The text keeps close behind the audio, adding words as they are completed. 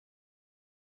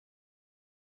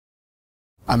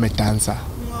I'm a dancer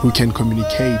who can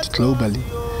communicate globally.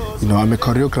 You know, I'm a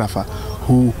choreographer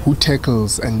who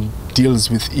tackles and deals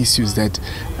with issues that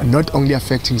are not only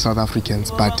affecting South Africans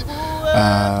but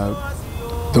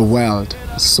the world.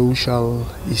 Social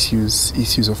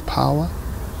issues of power,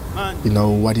 you know,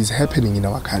 what is happening in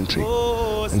our country.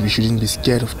 And we shouldn't be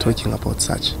scared of talking about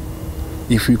such.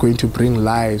 If we're going to bring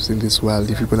lives in this world,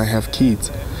 if we're going to have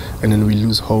kids, and then we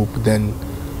lose hope, then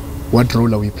what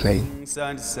role are we playing?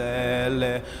 I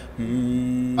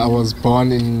was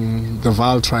born in the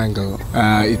Vaal Triangle.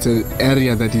 It's an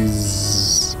area that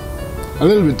is a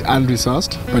little bit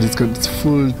unresourced, but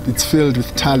it's filled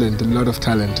with talent, a lot of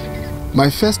talent. My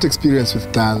first experience with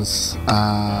dance,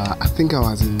 I think I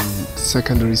was in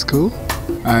secondary school.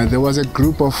 There was a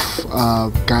group of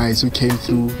guys who came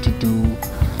through to do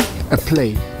a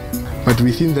play, but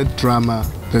within that drama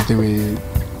that they were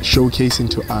showcasing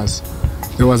to us,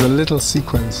 there was a little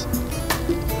sequence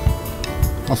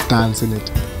of dance in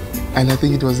it, and I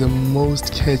think it was the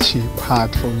most catchy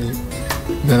part for me.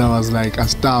 Then I was like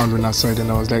astounded when I saw it,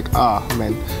 and I was like,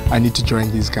 man, I need to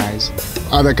join these guys.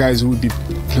 Other guys who would be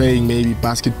playing maybe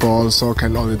basketball, soccer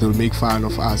and all that, they'll make fun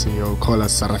of us and, you know, call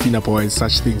us Sarafina boys,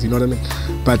 such things, you know what I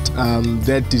mean? But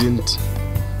that didn't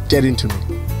get into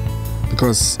me,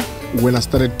 because when I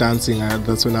started dancing,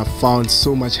 that's when I found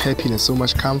so much happiness, so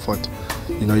much comfort.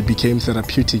 You know, it became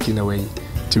therapeutic in a way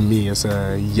to me as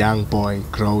a young boy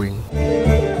growing.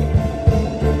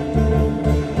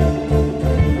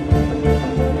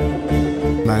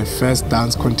 My first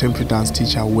contemporary dance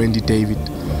teacher, Wendy David,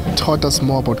 taught us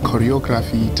more about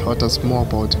choreography, taught us more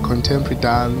about contemporary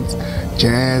dance,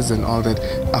 jazz and all that.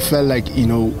 I felt like, you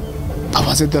know, I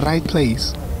was at the right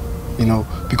place, you know,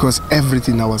 because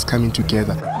everything now was coming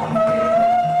together.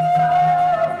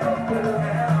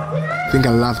 I think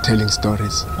I love telling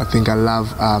stories. I think I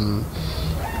love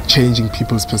changing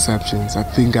people's perceptions. I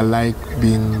think I like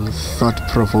being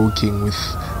thought-provoking with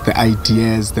the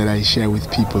ideas that I share with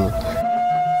people.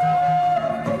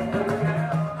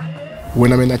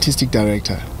 When I'm an artistic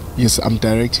director, yes, I'm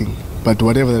directing, but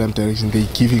whatever that I'm directing, they're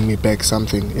giving me back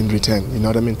something in return, you know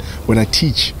what I mean? When I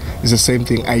teach, it's the same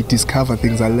thing. I discover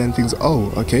things, I learn things. Oh,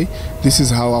 okay, this is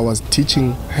how I was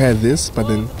teaching her this, but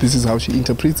then this is how she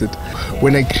interprets it.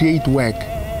 When I create work,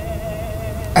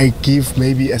 I give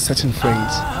maybe a certain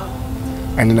phrase,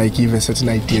 and then I give a certain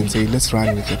idea and say, let's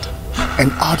run with it.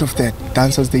 And out of that,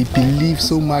 dancers, they believe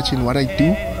so much in what I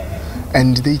do,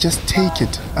 and they just take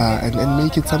it and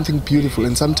make it something beautiful.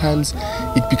 And sometimes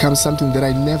it becomes something that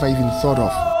I never even thought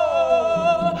of.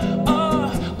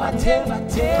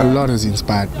 A lot has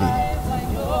inspired me.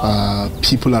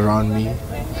 People around me,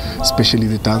 especially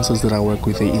the dancers that I work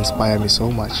with, they inspire me so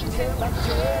much.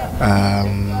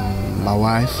 My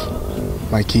wife,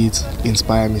 my kids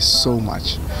inspire me so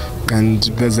much. And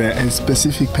there's a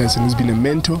specific person who's been a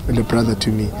mentor and a brother to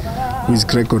me, who is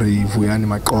Gregory Vuyani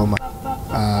Makoma.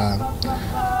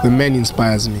 The man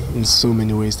inspires me in so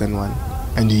many ways than one,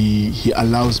 and he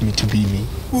allows me to be me.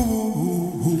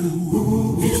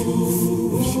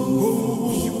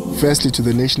 Firstly, to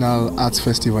the National Arts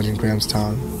Festival in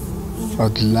Grahamstown, I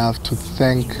would love to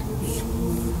thank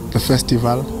the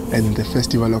festival and the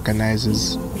festival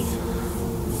organizers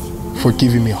for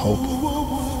giving me hope.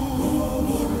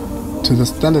 To the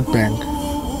Standard Bank,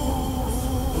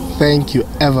 thank you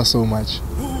ever so much.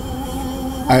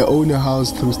 I own a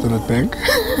house through Standard Bank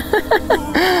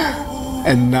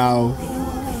and now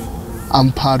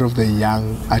I'm part of the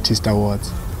Young Artist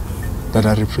Awards that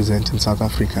are representing South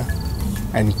Africa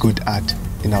and good art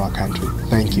in our country.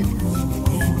 Thank you.